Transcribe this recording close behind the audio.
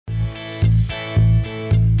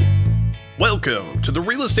Welcome to the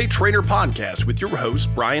Real Estate Trainer Podcast with your host,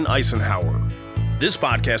 Brian Eisenhower. This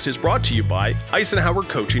podcast is brought to you by Eisenhower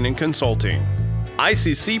Coaching and Consulting.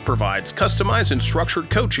 ICC provides customized and structured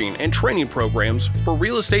coaching and training programs for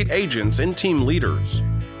real estate agents and team leaders,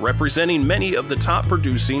 representing many of the top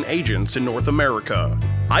producing agents in North America.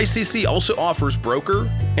 ICC also offers broker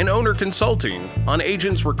and owner consulting on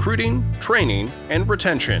agents' recruiting, training, and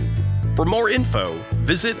retention. For more info,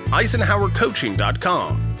 visit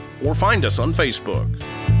eisenhowercoaching.com or find us on Facebook.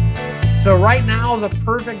 So right now is a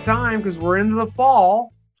perfect time because we're into the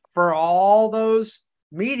fall for all those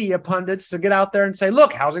media pundits to get out there and say,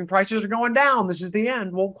 look, housing prices are going down. This is the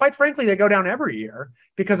end. Well, quite frankly, they go down every year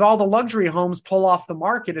because all the luxury homes pull off the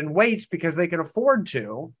market and wait because they can afford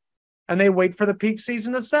to, and they wait for the peak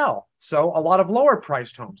season to sell. So a lot of lower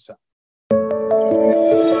priced homes sell.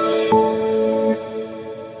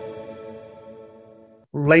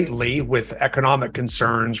 Lately, with economic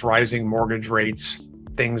concerns, rising mortgage rates,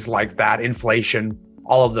 things like that, inflation,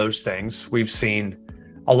 all of those things, we've seen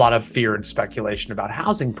a lot of fear and speculation about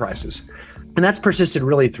housing prices. And that's persisted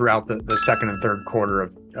really throughout the second and third quarter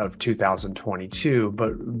of 2022.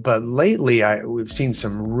 But lately, we've seen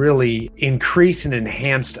some really increased and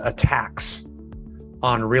enhanced attacks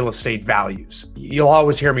on real estate values. You'll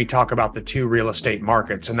always hear me talk about the two real estate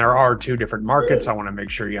markets, and there are two different markets. I want to make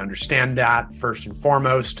sure you understand that first and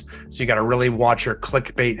foremost. So you got to really watch your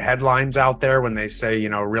clickbait headlines out there when they say,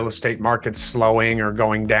 real estate market's slowing or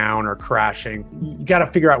going down or crashing. You got to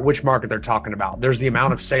figure out which market they're talking about. There's the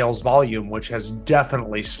amount of sales volume, which has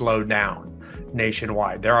definitely slowed down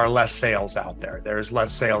nationwide. There are less sales out there. There's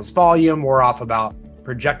less sales volume. We're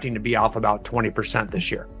projecting to be off about 20% this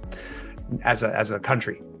year as a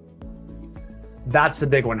country. That's the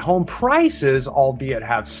big one. Home prices, albeit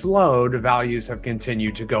have slowed, values have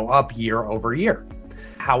continued to go up year over year.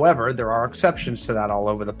 However, there are exceptions to that all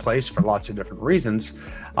over the place for lots of different reasons.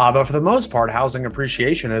 But for the most part, housing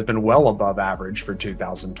appreciation has been well above average for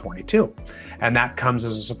 2022. And that comes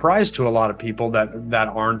as a surprise to a lot of people that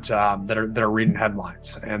are reading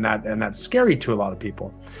headlines. And that's scary to a lot of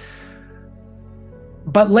people.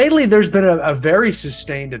 But lately, there's been a very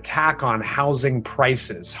sustained attack on housing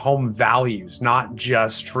prices, home values, not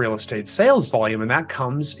just real estate sales volume. And that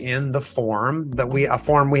comes in the form we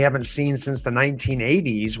haven't seen since the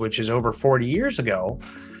 1980s, which is over 40 years ago.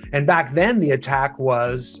 And back then, the attack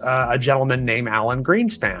was a gentleman named Alan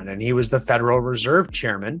Greenspan, and he was the Federal Reserve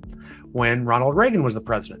Chairman when Ronald Reagan was the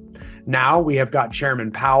president. Now we have got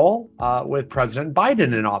Chairman Powell with President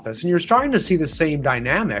Biden in office. And you're starting to see the same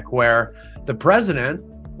dynamic where the president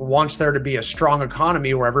wants there to be a strong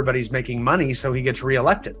economy where everybody's making money so he gets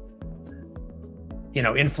reelected.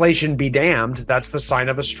 Inflation be damned, that's the sign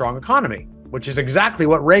of a strong economy, which is exactly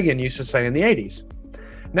what Reagan used to say in the 80s.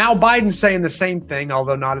 Now Biden's saying the same thing,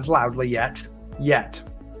 although not as loudly yet.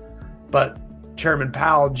 But Chairman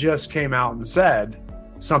Powell just came out and said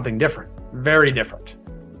something different, very different,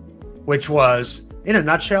 which was, in a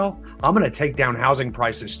nutshell, I'm going to take down housing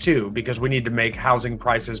prices too, because we need to make housing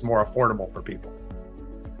prices more affordable for people.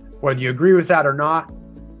 Whether you agree with that or not,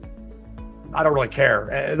 I don't really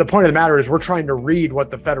care. The point of the matter is we're trying to read what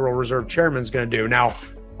the Federal Reserve Chairman is going to do. Now,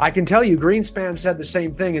 I can tell you Greenspan said the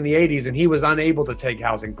same thing in the 80s, and he was unable to take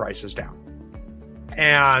housing prices down.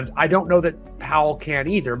 And I don't know that Powell can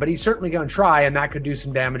either, but he's certainly going to try, and that could do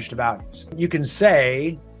some damage to values. You can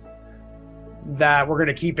say that we're going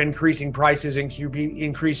to keep increasing prices and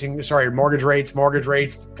mortgage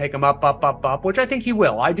rates, take them up, which I think he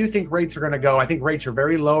will. I do think rates are going to go. I think rates are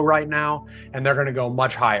very low right now, and they're going to go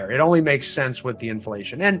much higher. It only makes sense with the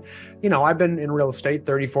inflation. And, I've been in real estate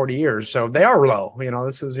 30, 40 years, so they are low.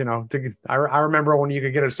 This is, I remember when you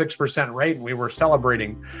could get a 6% rate and we were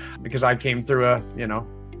celebrating because I came through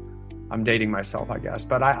I'm dating myself, I guess,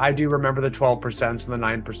 but I do remember the 12% and the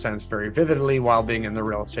 9% very vividly while being in the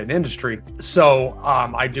real estate industry. So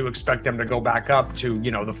I do expect them to go back up to, the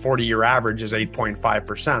 40-year average is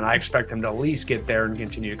 8.5%. I expect them to at least get there and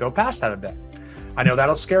continue to go past that a bit. I know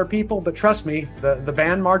that'll scare people, but trust me, the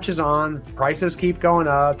band marches on, prices keep going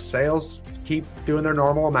up, sales keep doing their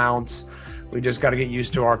normal amounts. We just got to get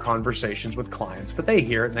used to our conversations with clients, but they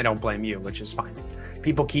hear it and they don't blame you, which is fine.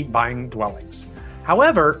 People keep buying dwellings.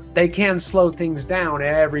 However, they can slow things down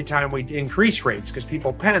every time we increase rates because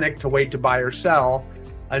people panic to wait to buy or sell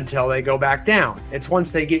until they go back down. It's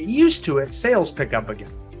once they get used to it, sales pick up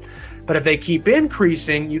again. But if they keep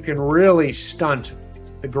increasing, you can really stunt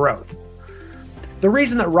the growth. The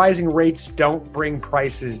reason that rising rates don't bring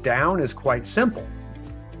prices down is quite simple.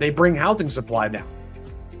 They bring housing supply down.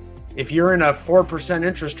 If you're in a 4%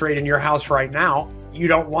 interest rate in your house right now, you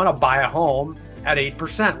don't want to buy a home at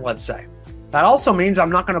 8%, let's say. That also means I'm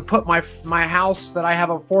not going to put my house that I have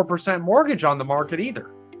a 4% mortgage on the market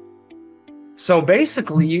either. So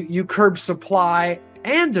basically, you curb supply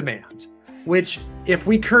and demand, which if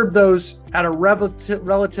we curb those at a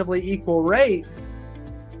relatively equal rate,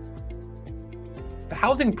 the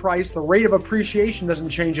housing price, the rate of appreciation doesn't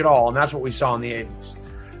change at all. And that's what we saw in the 80s.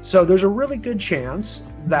 So there's a really good chance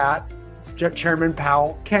that Chairman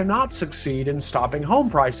Powell cannot succeed in stopping home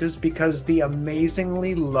prices because the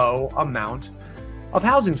amazingly low amount of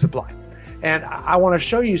housing supply. And I want to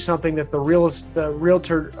show you something that the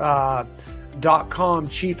Realtor.com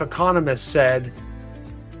chief economist said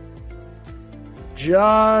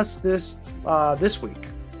just this week,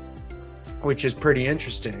 which is pretty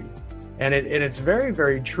interesting. And it's very,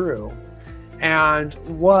 very true. And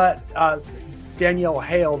what Danielle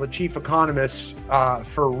Hale, the chief economist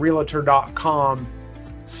for Realtor.com,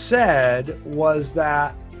 said was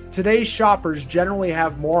that today's shoppers generally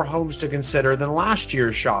have more homes to consider than last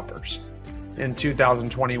year's shoppers in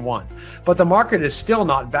 2021. But the market is still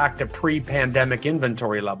not back to pre-pandemic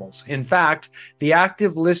inventory levels. In fact, the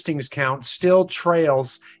active listings count still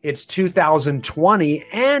trails its 2020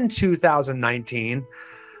 and 2019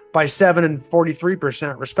 by 7% and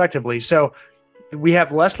 43% respectively. So we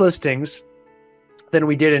have less listings than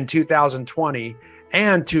we did in 2020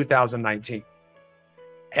 and 2019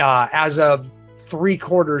 as of 3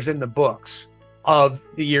 quarters in the books of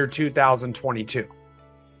the year 2022,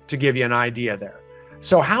 to give you an idea there.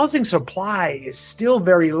 So housing supply is still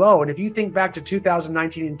very low. And if you think back to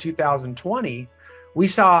 2019 and 2020, we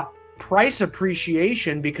saw price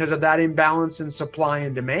appreciation because of that imbalance in supply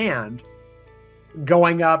and demand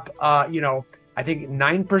going up, I think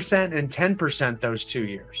 9% and 10% those 2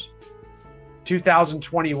 years.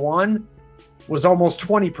 2021 was almost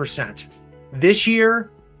 20%. This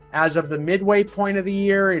year, as of the midway point of the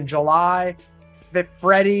year in July,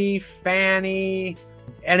 Freddie, Fannie,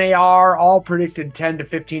 NAR all predicted 10 to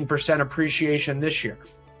 15% appreciation this year.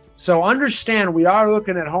 So understand, we are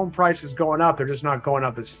looking at home prices going up. They're just not going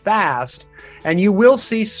up as fast. And you will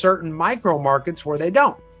see certain micro markets where they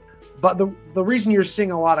don't. But the reason you're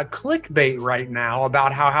seeing a lot of clickbait right now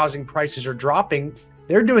about how housing prices are dropping,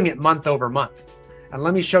 they're doing it month over month. And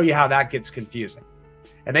let me show you how that gets confusing.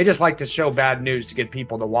 And they just like to show bad news to get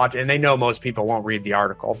people to watch. And they know most people won't read the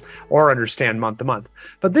article or understand month to month.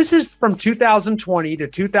 But this is from 2020 to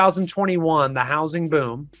 2021, the housing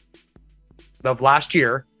boom of last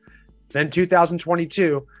year. Then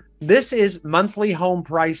 2022, this is monthly home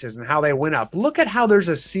prices and how they went up. Look at how there's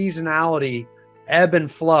a seasonality ebb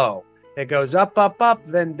and flow. It goes up, up, up,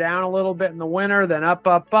 then down a little bit in the winter, then up,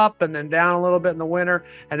 up, up, and then down a little bit in the winter,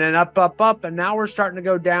 and then up, up, up. And now we're starting to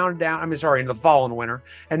go down, into the fall and winter.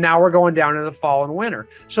 And now we're going down into the fall and winter.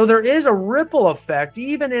 So there is a ripple effect,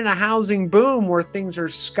 even in a housing boom where things are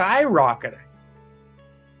skyrocketing.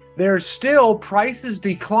 There's still prices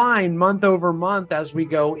decline month over month as we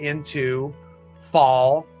go into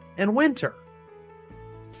fall and winter.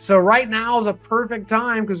 So right now is a perfect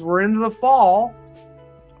time because we're into the fall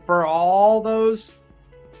for all those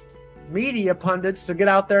media pundits to get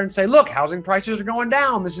out there and say, look, housing prices are going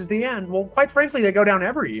down. This is the end. Well, quite frankly, they go down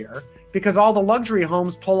every year because all the luxury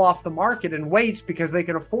homes pull off the market and wait because they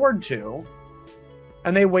can afford to,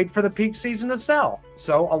 and they wait for the peak season to sell.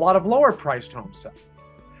 So a lot of lower priced homes sell,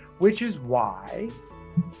 which is why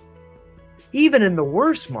even in the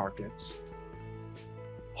worst markets,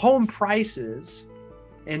 home prices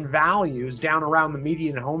and values down around the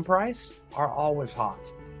median home price are always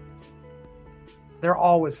hot. They're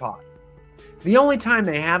always hot. The only time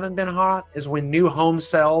they haven't been hot is when new home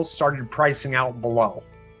sales started pricing out below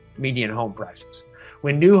median home prices.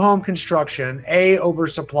 When new home construction,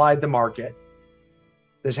 oversupplied the market.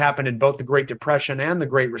 This happened in both the Great Depression and the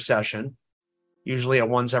Great Recession, usually a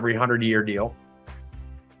once every 100-year deal,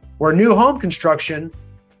 where new home construction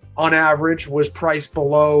on average was priced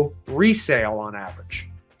below resale on average.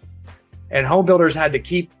 And home builders had to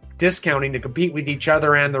keep discounting to compete with each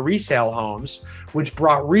other and the resale homes, which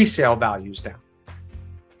brought resale values down.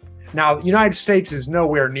 Now, the United States is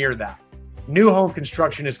nowhere near that. New home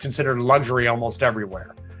construction is considered luxury almost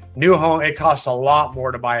everywhere. It costs a lot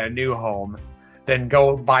more to buy a new home than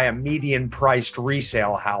go buy a median priced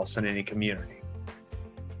resale house in any community.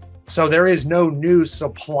 So there is no new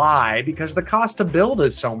supply because the cost to build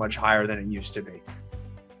is so much higher than it used to be.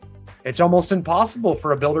 It's almost impossible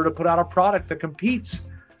for a builder to put out a product that competes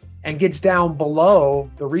and gets down below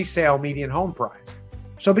the resale median home price.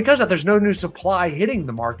 So because of that, there's no new supply hitting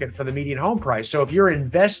the market for the median home price. So if you're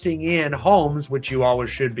investing in homes, which you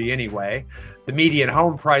always should be anyway, the median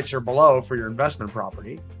home price or below for your investment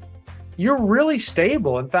property, you're really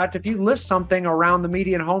stable. In fact, if you list something around the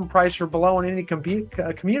median home price or below in any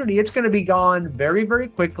community, it's going to be gone very, very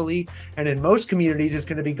quickly. And in most communities, it's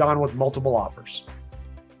going to be gone with multiple offers,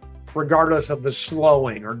 regardless of the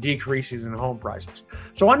slowing or decreases in home prices.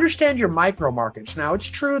 So understand your micro markets. Now, it's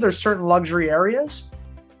true there's certain luxury areas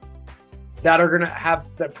that are going to have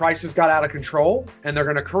that prices got out of control and they're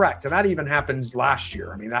going to correct. And that even happens last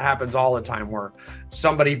year. I mean, that happens all the time where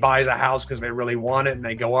somebody buys a house because they really want it and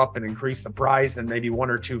they go up and increase the price. Then maybe one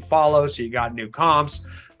or two follow. So you got new comps,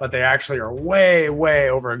 but they actually are way, way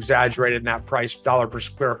over exaggerated. And that price dollar per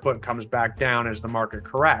square foot comes back down as the market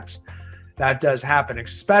corrects. That does happen,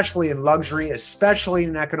 especially in luxury, especially in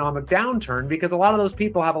an economic downturn, because a lot of those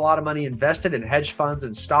people have a lot of money invested in hedge funds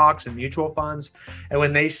and stocks and mutual funds. And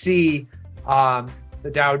when they see the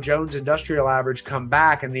Dow Jones Industrial Average come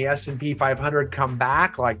back and the S&P 500 come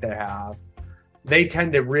back like they have, they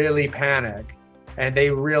tend to really panic, and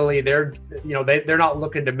they're not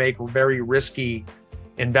looking to make very risky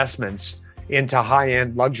investments into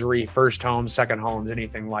high-end luxury first homes, second homes,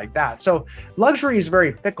 anything like that. So luxury is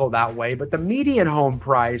very fickle that way, but the median home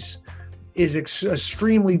price is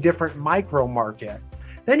extremely different micro market.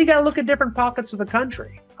 Then you got to look at different pockets of the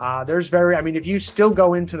country. If you still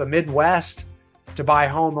go into the Midwest to buy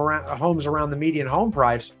homes around the median home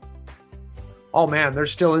price, oh man,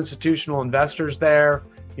 there's still institutional investors there,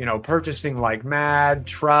 purchasing like mad,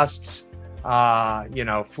 trusts,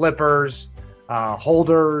 flippers,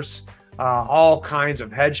 holders, all kinds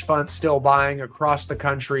of hedge funds still buying across the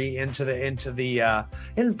country in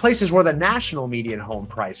places where the national median home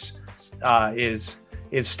price is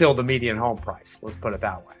still the median home price. Let's put it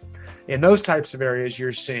that way. In those types of areas,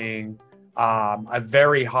 you're seeing a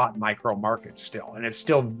very hot micro market still, and it's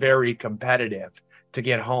still very competitive to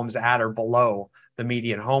get homes at or below the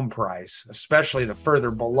median home price, especially the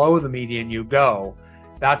further below the median you go.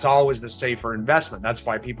 That's always the safer investment. That's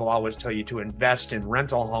why people always tell you to invest in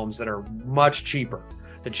rental homes that are much cheaper.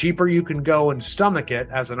 The cheaper you can go and stomach it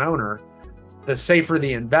as an owner, the safer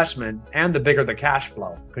the investment and the bigger the cash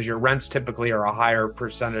flow, because your rents typically are a higher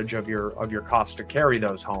percentage of your cost to carry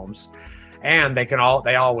those homes. And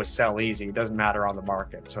they always sell easy. It doesn't matter on the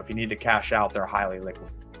market. So if you need to cash out, they're highly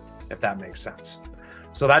liquid, if that makes sense.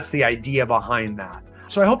 So that's the idea behind that.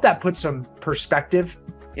 So I hope that puts some perspective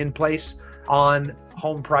in place on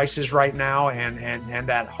home prices right now, and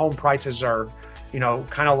that home prices are,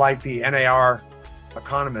 kind of like the NAR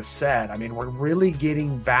economist said. I mean, we're really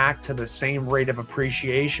getting back to the same rate of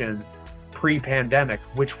appreciation pre-pandemic,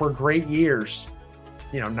 which were great years.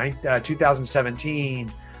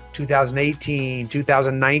 2017, 2018,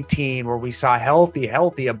 2019, where we saw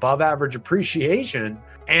healthy above average appreciation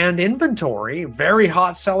and inventory, very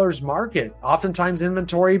hot sellers market, oftentimes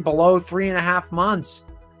inventory below 3.5 months,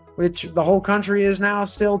 which the whole country is now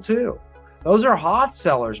still too. Those are hot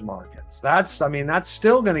sellers markets. That's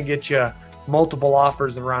still going to get you multiple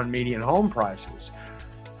offers around median home prices.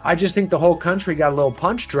 I just think the whole country got a little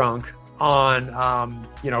punch drunk on,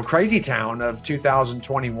 Crazy Town of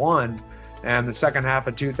 2021 and the second half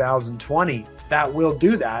of 2020. That will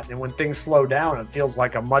do that. And when things slow down, it feels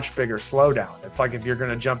like a much bigger slowdown. It's like if you're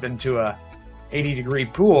going to jump into a 80-degree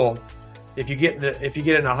pool, if you get in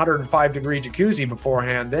a 105-degree jacuzzi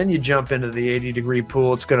beforehand, then you jump into the 80-degree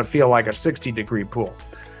pool, it's going to feel like a 60-degree pool.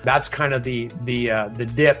 That's kind of the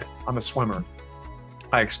dip. I'm a swimmer.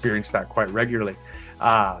 I experience that quite regularly.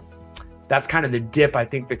 That's kind of the dip I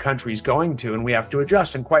think the country's going to, and we have to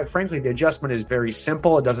adjust. And quite frankly, the adjustment is very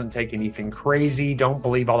simple. It doesn't take anything crazy. Don't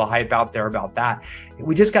believe all the hype out there about that.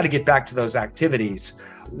 We just got to get back to those activities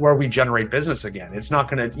where we generate business again. It's not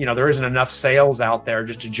going to, there isn't enough sales out there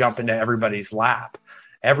just to jump into everybody's lap.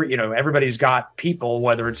 Everybody's got people,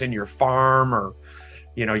 whether it's in your farm or,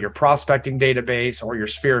 your prospecting database or your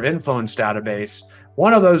sphere of influence database.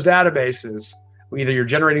 One of those databases, either you're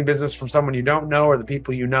generating business from someone you don't know or the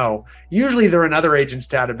people you know. Usually they're in other agents'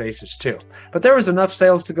 databases too. But there was enough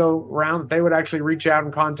sales to go around that they would actually reach out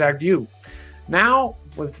and contact you. Now,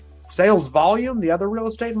 with sales volume, the other real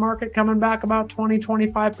estate market coming back about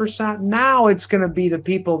 20-25%, now it's going to be the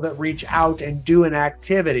people that reach out and do an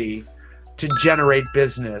activity to generate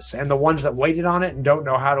business. And the ones that waited on it and don't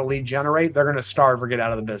know how to lead generate, they're going to starve or get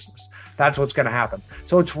out of the business. That's what's going to happen.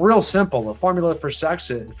 So it's real simple. The formula for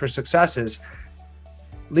success is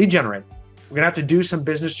lead generate. We're going to have to do some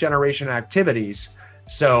business generation activities.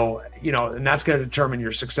 So, and that's going to determine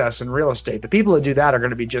your success in real estate. The people that do that are going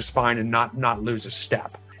to be just fine and not lose a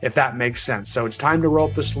step, if that makes sense. So it's time to roll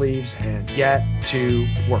up the sleeves and get to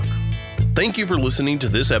work. Thank you for listening to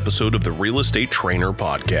this episode of the Real Estate Trainer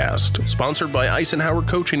Podcast, sponsored by Eisenhower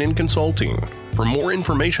Coaching and Consulting. For more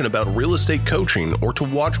information about real estate coaching or to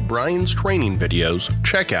watch Brian's training videos,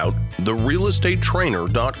 check out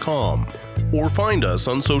therealestatetrainer.com or find us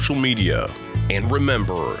on social media. And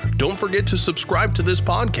remember, don't forget to subscribe to this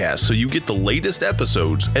podcast so you get the latest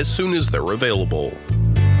episodes as soon as they're available.